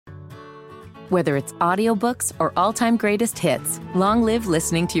Whether it's audiobooks or all-time greatest hits, long live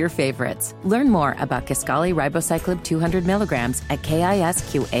listening to your favorites. Learn more about Kisqali Ribociclib 200 milligrams at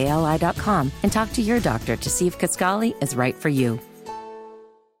KISQALI.com and talk to your doctor to see if Kisqali is right for you.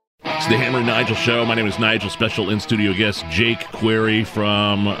 It's the Hammer and Nigel Show. My name is Nigel. Special in-studio guest Jake Query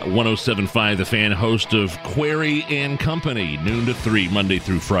from 107.5 The Fan, host of Query and Company, noon to 3, Monday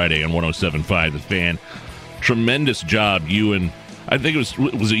through Friday on 107.5 The Fan. Tremendous job, you and I think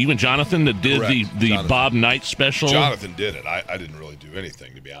was it you and Jonathan that did the Bob Knight special? Jonathan did it. I didn't really do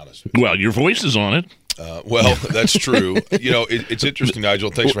anything, to be honest with you. Well, your voice is on it. Well, that's true. It's interesting,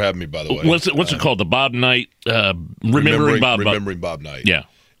 Nigel. Thanks for having me, by the way. What's it called? The Bob Knight Remembering Bob Knight. Yeah.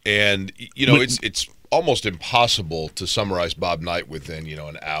 And, it's almost impossible to summarize Bob Knight within,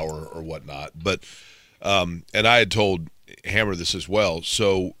 an hour or whatnot. But, and I had told Hammer this as well.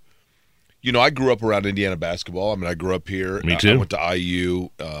 So, I grew up around Indiana basketball. I mean, I grew up here. Me too. I went to IU.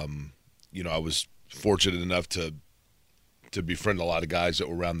 I was fortunate enough to befriend a lot of guys that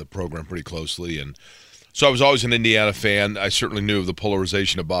were around the program pretty closely. And so I was always an Indiana fan. I certainly knew of the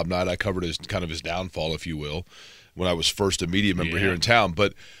polarization of Bob Knight. I covered his downfall, if you will, when I was first a media member here in town.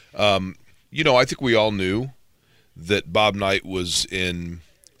 But, I think we all knew that Bob Knight was in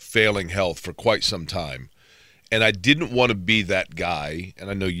failing health for quite some time. And I didn't want to be that guy, and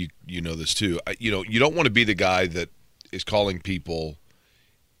I know you know this too. You don't want to be the guy that is calling people,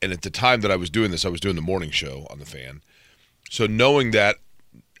 and at the time that I was doing this, I was doing the morning show on The Fan. So knowing that,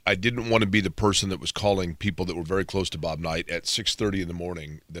 I didn't want to be the person that was calling people that were very close to Bob Knight at 6:30 in the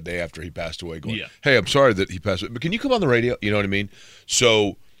morning the day after he passed away going, hey, I'm sorry that he passed away, but can you come on the radio? You know what I mean?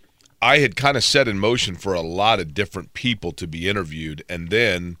 So I had kind of set in motion for a lot of different people to be interviewed, and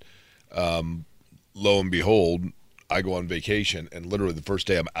then lo and behold, I go on vacation, and literally the first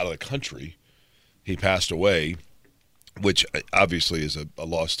day I'm out of the country, he passed away, which obviously is a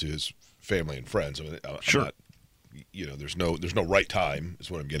loss to his family and friends. I mean, sure. There's no right time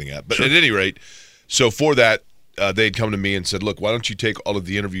is what I'm getting at. But At any rate, so for that, they'd come to me and said, look, why don't you take all of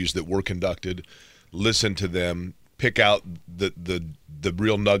the interviews that were conducted, listen to them, pick out the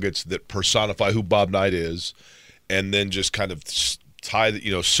real nuggets that personify who Bob Knight is, and then just kind of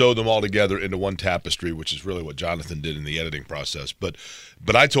sew them all together into one tapestry, which is really what Jonathan did in the editing process. But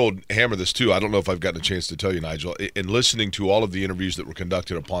I told Hammer this too. I don't know if I've gotten a chance to tell you, Nigel. In listening to all of the interviews that were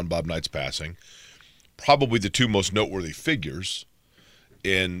conducted upon Bob Knight's passing, probably the two most noteworthy figures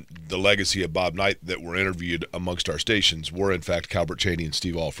in the legacy of Bob Knight that were interviewed amongst our stations were, in fact, Calbert Cheaney and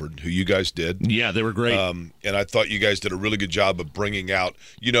Steve Alford, who you guys did. Yeah, they were great. And I thought you guys did a really good job of bringing out,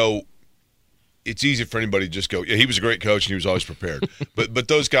 it's easy for anybody to just go, yeah, he was a great coach and he was always prepared. but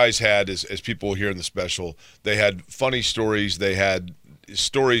those guys had, as people will hear in the special, they had funny stories. They had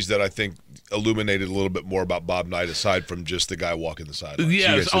stories that I think illuminated a little bit more about Bob Knight aside from just the guy walking the sideline.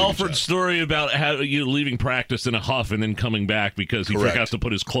 Yeah, it's Alfred's story about how leaving practice in a huff and then coming back because he forgot to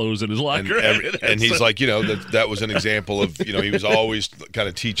put his clothes in his locker. And he's like, that was an example of, he was always kind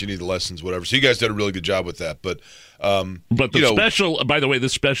of teaching you the lessons, whatever. So you guys did a really good job with that. But the special, by the way,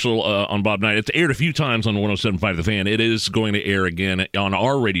 this special on Bob Knight, it's aired a few times on 107.5 The Fan. It is going to air again on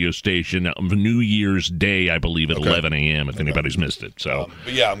our radio station on New Year's Day, I believe, at 11 a.m. if anybody's missed it. So,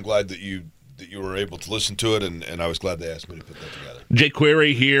 but yeah, I'm glad that you were able to listen to it, and I was glad they asked me to put that together. Jake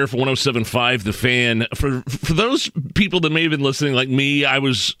Query here for 107.5 The Fan. For those people that may have been listening like me, I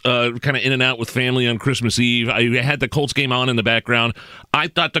was kind of in and out with family on Christmas Eve. I had the Colts game on in the background. I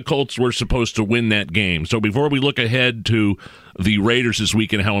thought the Colts were supposed to win that game. So before we look ahead to the Raiders this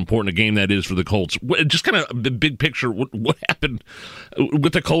week and how important a game that is for the Colts, just kind of the big picture, what happened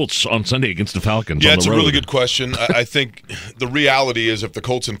with the Colts on Sunday against the Falcons? Yeah, it's a really good question. I think the reality is if the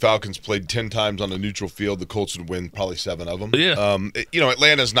Colts and Falcons played 10 times on a neutral field, the Colts would win probably 7 of them. Yeah.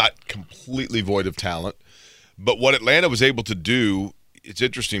 Atlanta's not completely void of talent, but what Atlanta was able to do, it's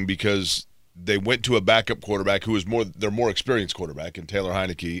interesting because they went to a backup quarterback who was their more experienced quarterback, and Taylor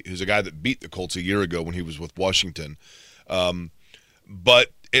Heineke, who's a guy that beat the Colts a year ago when he was with Washington. But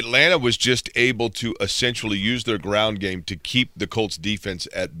Atlanta was just able to essentially use their ground game to keep the Colts defense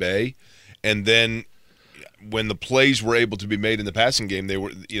at bay. And then when the plays were able to be made in the passing game,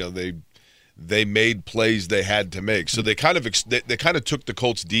 they made plays they had to make. So they kind of took the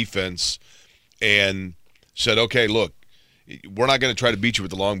Colts defense and said, okay, look, we're not going to try to beat you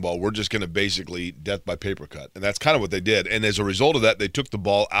with the long ball. We're just going to basically death by paper cut. And that's kind of what they did. And as a result of that, they took the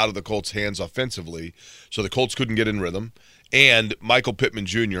ball out of the Colts' hands offensively, so the Colts couldn't get in rhythm. And Michael Pittman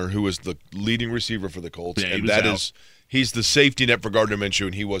Jr., who was the leading receiver for the Colts, he's the safety net for Gardner Minshew,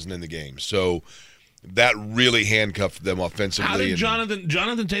 and he wasn't in the game. So that really handcuffed them offensively. How did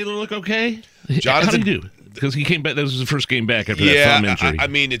Jonathan Taylor look okay? How did he do? Because he came back. That was his first game back after that thumb injury. I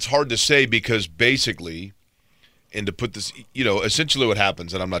mean, it's hard to say because basically, and to put this, essentially what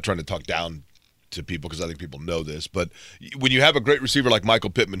happens, and I'm not trying to talk down to people because I think people know this, but when you have a great receiver like Michael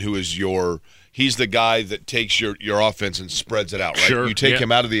Pittman, who is he's the guy that takes your offense and spreads it out, right? Sure, you take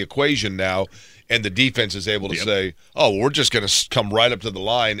him out of the equation now, and the defense is able to say, oh, we're just going to come right up to the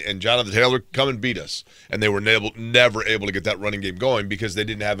line, and Jonathan Taylor, come and beat us. And they were never able to get that running game going because they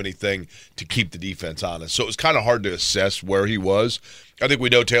didn't have anything to keep the defense honest. So it was kind of hard to assess where he was. I think we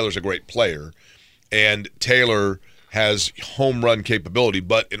know Taylor's a great player, and Taylor has home run capability,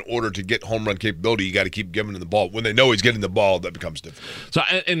 but in order to get home run capability, you got to keep giving him the ball. When they know he's getting the ball, that becomes difficult. So,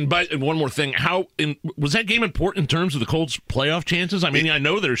 and one more thing, was that game important in terms of the Colts' playoff chances? I mean, I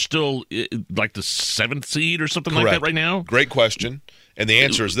know they're still like the 7th seed or something like that right now. Great question, and the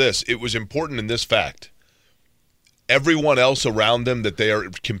answer is this: it was important in this fact. Everyone else around them that they are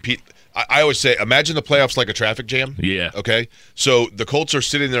compete. I always say, imagine the playoffs like a traffic jam. Yeah. Okay. So the Colts are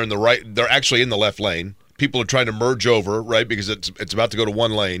sitting there in the right. They're actually in the left lane. People are trying to merge over, right, because it's about to go to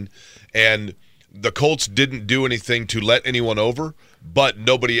one lane. And the Colts didn't do anything to let anyone over, but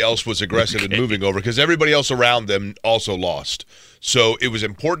nobody else was aggressive in moving over because everybody else around them also lost. So it was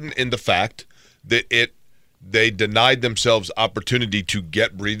important in the fact that they denied themselves opportunity to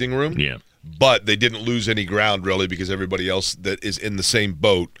get breathing room, but they didn't lose any ground, really, because everybody else that is in the same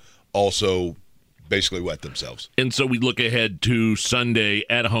boat also basically wet themselves. And so we look ahead to Sunday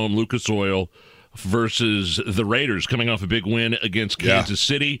at home, Lucas Oil versus the Raiders, coming off a big win against Kansas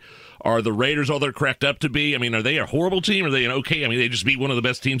City. Are the Raiders all they're cracked up to be? I mean, are they a horrible team? Or are they an okay? I mean, they just beat one of the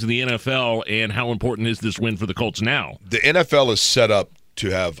best teams in the NFL, and how important is this win for the Colts now? The NFL is set up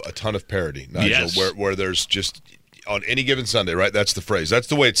to have a ton of parity, Nigel, where there's just on any given Sunday, right? That's the phrase. That's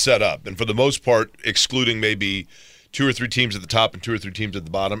the way it's set up. And for the most part, excluding maybe 2 or 3 teams at the top and 2 or 3 teams at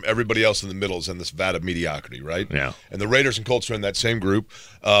the bottom, everybody else in the middle is in this vat of mediocrity, right? Yeah. And the Raiders and Colts are in that same group.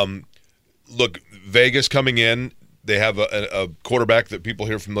 Look, Vegas coming in, they have a quarterback that people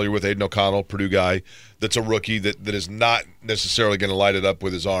here are familiar with, Aiden O'Connell, Purdue guy, that's a rookie that is not necessarily going to light it up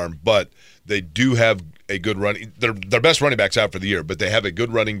with his arm, but they do have a good running. They're their best running backs out for the year, but they have a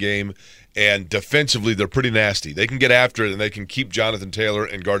good running game, and defensively they're pretty nasty. They can get after it, and they can keep Jonathan Taylor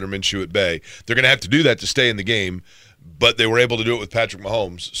and Gardner Minshew at bay. They're going to have to do that to stay in the game, but they were able to do it with Patrick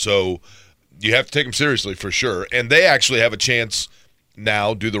Mahomes, so you have to take them seriously for sure. And they actually have a chance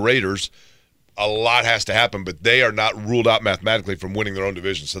now, do the Raiders. A lot has to happen, but they are not ruled out mathematically from winning their own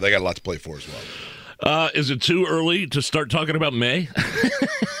division, so they got a lot to play for as well. Is it too early to start talking about May?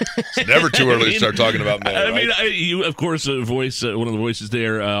 It's never too early to start talking about May. I mean, you, of course, one of the voices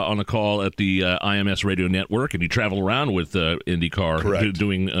there on the call at the IMS Radio Network, and you travel around with IndyCar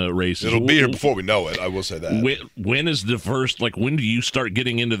doing races. It'll be here before we know it, I will say that. When is the first, when do you start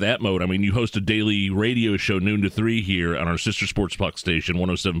getting into that mode? I mean, you host a daily radio show, noon to 3 here on our sister sports puck station,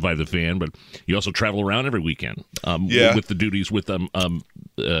 107.5 The Fan, but you also travel around every weekend with the duties with the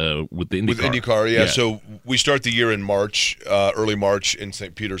IndyCar. With IndyCar, yeah. So we start the year in March, early March in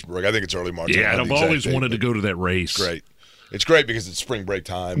St. Petersburg. I think it's early March. Yeah, I've always wanted to go to that race. Great. It's great because it's spring break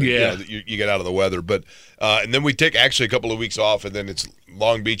time. And, yeah. You get out of the weather. But and then we take actually a couple of weeks off, and then it's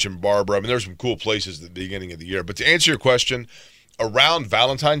Long Beach and Barbara. I mean, there's some cool places at the beginning of the year. But to answer your question, around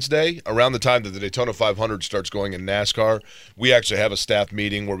Valentine's Day, around the time that the Daytona 500 starts going in NASCAR, we actually have a staff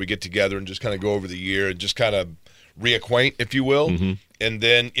meeting where we get together and just kind of go over the year and just kind of reacquaint, if you will. Mm-hmm. And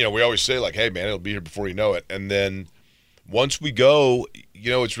then, we always say, hey, man, it'll be here before you know it. And then once we go,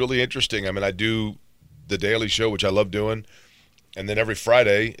 it's really interesting. I mean, I do the daily show, which I love doing. And then every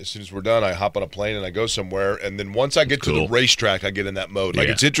Friday, as soon as we're done, I hop on a plane and I go somewhere. And then once I get to the racetrack, I get in that mode.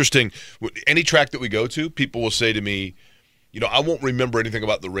 It's interesting. Any track that we go to, people will say to me, I won't remember anything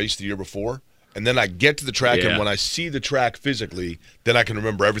about the race the year before. And then I get to the track, and when I see the track physically, then I can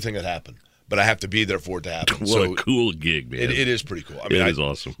remember everything that happened. But I have to be there for it to happen. What a cool gig, man. It is pretty cool. I mean, it is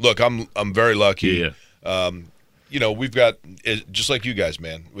awesome. Look, I'm very lucky. Yeah. We've got, just like you guys,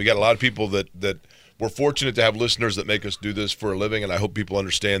 man, we got a lot of people that we're fortunate to have listeners that make us do this for a living, and I hope people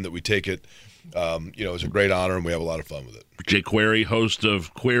understand that we take it, as a great honor, and we have a lot of fun with it. Jake Query, host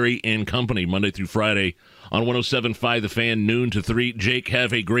of Query and Company, Monday through Friday on 107.5 The Fan, noon to 3. Jake,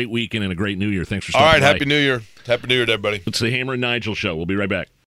 have a great weekend and a great New Year. Thanks for stopping by. All right, Happy New Year. Happy New Year to everybody. It's the Hammer and Nigel Show. We'll be right back.